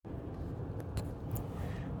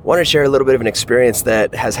wanted to share a little bit of an experience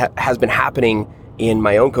that has been happening in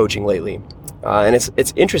my own coaching lately. And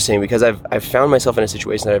it's interesting because I've found myself in a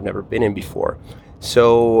situation that I've never been in before.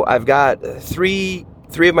 So I've got three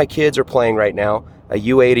of my kids are playing right now, a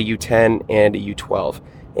U8, a U10, and a U12.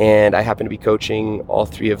 And I happen to be coaching all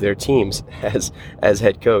three of their teams as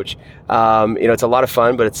head coach. It's a lot of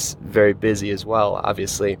fun, but it's very busy as well,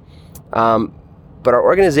 obviously. But our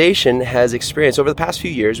organization has experienced over the past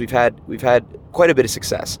few years, we've had quite a bit of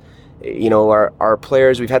success. Our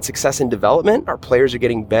players, we've had success in development. Our players are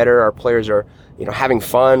getting better. Our players are, having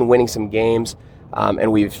fun, winning some games. And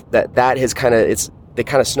that has they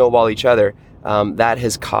kind of snowball each other. That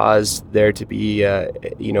has caused there to be,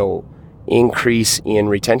 increase in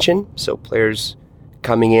retention. So players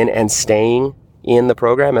coming in and staying in the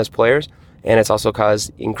program as players. And it's also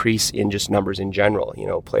caused increase in just numbers in general,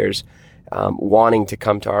 players wanting to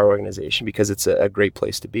come to our organization because it's a great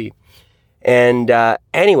place to be. And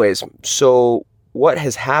anyways, so what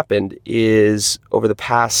has happened is over the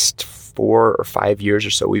past 4 or 5 years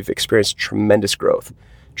or so, we've experienced tremendous growth,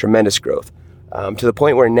 to the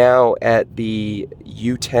point where now at the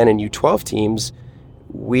U10 and U12 teams,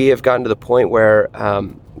 we have gotten to the point where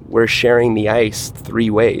we're sharing the ice 3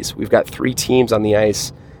 ways. We've got 3 teams on the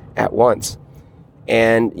ice at once.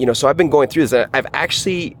 And, so I've been going through this. I've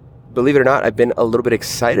actually, believe it or not, I've been a little bit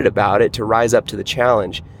excited about it to rise up to the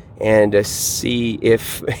challenge and to see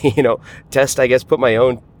if, put my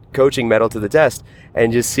own coaching medal to the test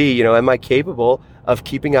and just see, am I capable of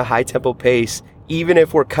keeping a high tempo pace, even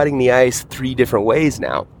if we're cutting the ice 3 different ways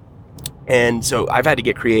now. And so I've had to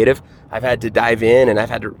get creative. I've had to dive in and I've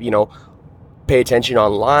had to, pay attention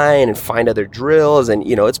online and find other drills. And,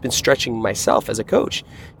 it's been stretching myself as a coach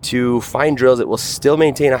to find drills that will still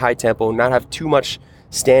maintain a high tempo, not have too much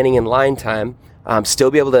standing in line time,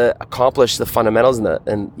 still be able to accomplish the fundamentals and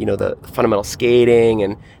the fundamental skating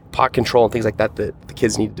and puck control and things like that the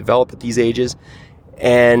kids need to develop at these ages,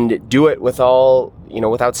 and do it without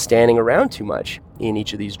standing around too much in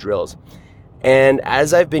each of these drills. And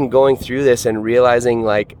as I've been going through this and realizing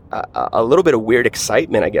a little bit of weird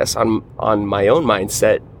excitement, I guess, on my own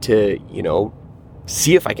mindset to,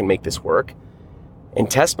 see if I can make this work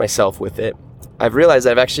and test myself with it, I've realized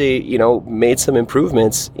I've actually, made some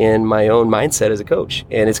improvements in my own mindset as a coach.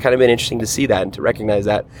 And it's kind of been interesting to see that and to recognize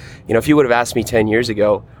that. If you would have asked me 10 years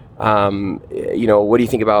ago, what do you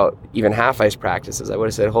think about even half ice practices? I would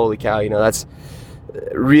have said, holy cow, that's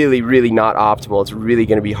really, really not optimal. It's really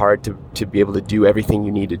going to be hard to be able to do everything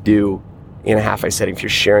you need to do in a half ice setting if you're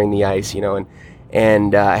sharing the ice,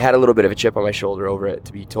 and I had a little bit of a chip on my shoulder over it,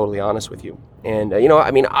 to be totally honest with you. And,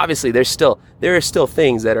 obviously there are still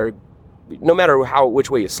things that are, no matter which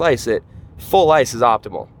way you slice it, full ice is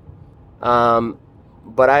optimal.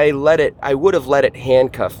 But I would have let it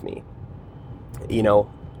handcuff me,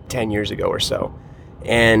 10 years ago or so.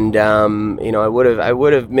 And, I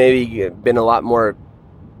would have maybe been a lot more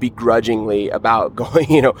begrudgingly about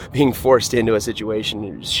going, being forced into a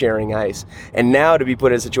situation, sharing ice. And now to be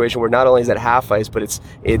put in a situation where not only is it half ice, but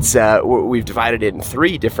we've divided it in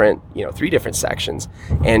 3 different sections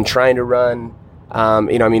and trying to run,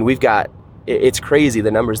 we've got, it's crazy the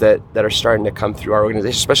numbers that are starting to come through our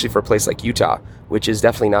organization, especially for a place like Utah, which is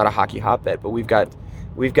definitely not a hockey hotbed, but we've got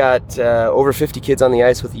over 50 kids on the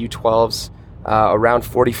ice with the U12s, around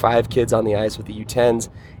 45 kids on the ice with the U10s.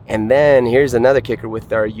 And then here's another kicker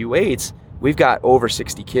with our U8s, we've got over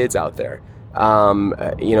 60 kids out there. When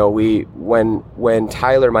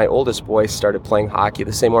Tyler, my oldest boy, started playing hockey,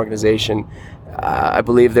 the same organization, I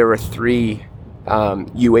believe there were 3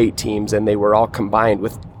 U8 teams, and they were all combined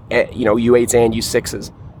with, U8s and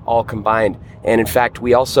U6s all combined. And in fact,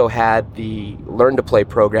 we also had the Learn to Play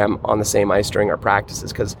program on the same ice during our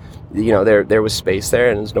practices because, there was space there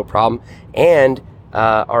and there was no problem. And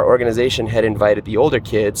our organization had invited the older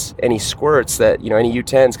kids, any squirts that, any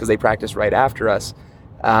U10s, because they practiced right after us,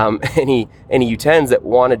 any U10s that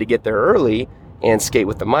wanted to get there early and skate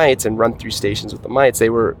with the mites and run through stations with the mites, they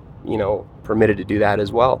were, permitted to do that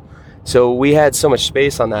as well. So we had so much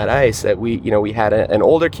space on that ice that we had an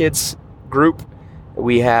older kids group,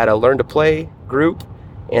 we had a Learn to Play group,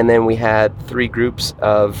 and then we had 3 groups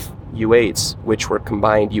of U8s, which were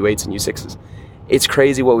combined U8s and U6s. It's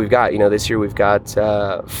crazy what we've got. This year we've got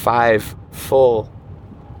 5 full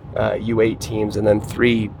U8 teams and then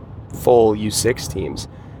 3 full U6 teams.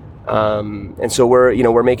 And so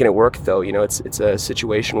we're making it work though. It's a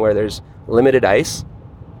situation where there's limited ice.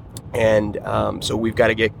 And so we've got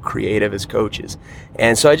to get creative as coaches.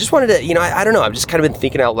 And so I just wanted to, I don't know, I've just kind of been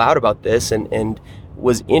thinking out loud about this and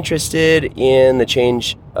was interested in the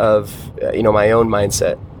change of, my own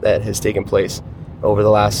mindset that has taken place. over the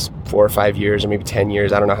last 4 or 5 years, or maybe 10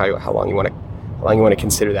 years. I don't know how long you want to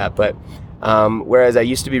consider that. But whereas I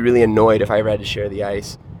used to be really annoyed if I ever had to share the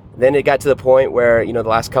ice, then it got to the point where, the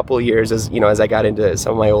last couple of years, as I got into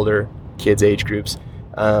some of my older kids' age groups,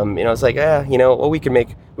 it's like, well, we can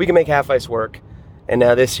make half ice work. And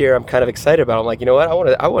now this year, I'm kind of excited about it. I'm like, you know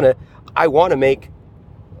what? I want to make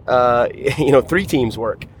 3 teams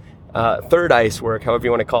work, third ice work, however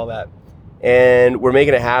you want to call that. And we're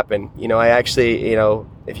making it happen. I actually,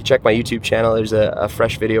 if you check my YouTube channel, there's a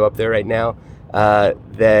fresh video up there right now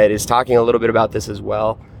that is talking a little bit about this as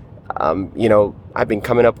well. I've been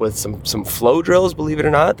coming up with some flow drills, believe it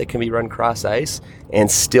or not, that can be run cross ice and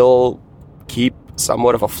still keep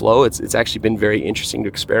somewhat of a flow. It's actually been very interesting to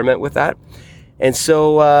experiment with that. And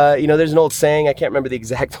so, there's an old saying, I can't remember the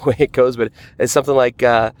exact way it goes, but it's something like,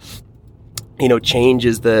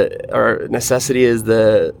 necessity is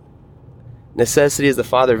the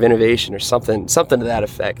father of innovation, or something to that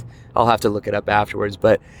effect. I'll have to look it up afterwards.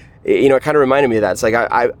 But, it kind of reminded me of that. It's like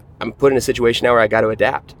I'm put in a situation now where I got to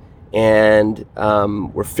adapt, and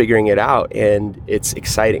we're figuring it out, and it's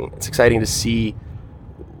exciting. It's exciting to see,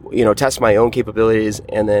 test my own capabilities,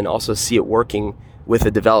 and then also see it working with the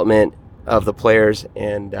development of the players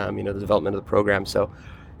and, the development of the program. So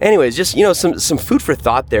anyways, just, some food for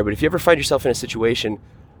thought there. But if you ever find yourself in a situation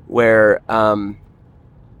where,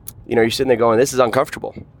 you're sitting there going, this is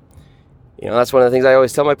uncomfortable. That's one of the things I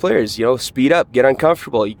always tell my players, speed up, get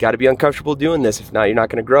uncomfortable. You got to be uncomfortable doing this. If not, you're not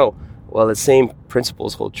going to grow. Well, the same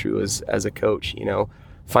principles hold true as a coach.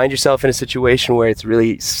 Find yourself in a situation where it's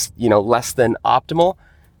really, less than optimal,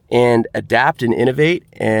 and adapt and innovate,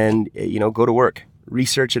 and, go to work,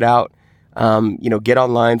 research it out. Get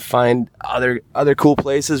online, find other cool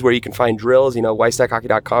places where you can find drills.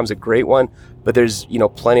 WeisTechHockey.com is a great one, but there's,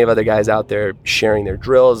 plenty of other guys out there sharing their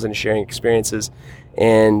drills and sharing experiences.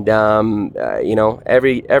 And,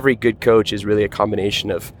 every good coach is really a combination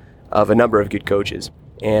of a number of good coaches.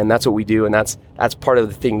 And that's what we do. And that's part of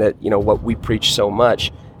the thing that, what we preach so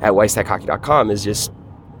much at WeisTechHockey.com is just,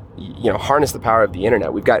 harness the power of the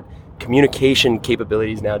internet. We've got communication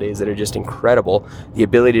capabilities nowadays that are just incredible. The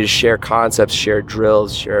ability to share concepts, share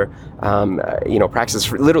drills, share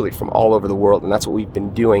practices literally from all over the world, and that's what we've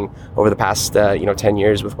been doing over the past 10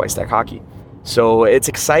 years with Weis Tech Hockey. So it's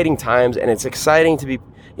exciting times, and it's exciting to be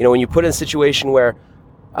when you put in a situation where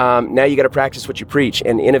now you got to practice what you preach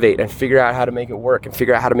and innovate and figure out how to make it work and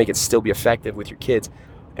figure out how to make it still be effective with your kids,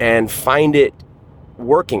 and find it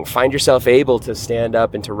working. Find yourself able to stand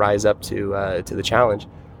up and to rise up to the challenge.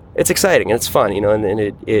 It's exciting and it's fun,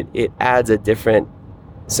 and it adds a different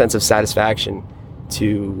sense of satisfaction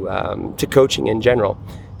to coaching in general.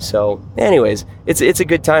 So, anyways, it's a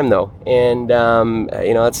good time though, and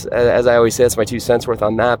it's, as I always say, that's my 2 cents worth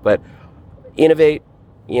on that. But innovate,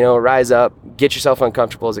 rise up, get yourself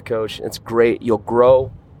uncomfortable as a coach. It's great. You'll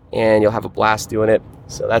grow and you'll have a blast doing it.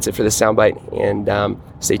 So that's it for this soundbite, and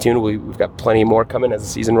stay tuned. We've got plenty more coming as the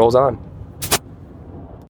season rolls on.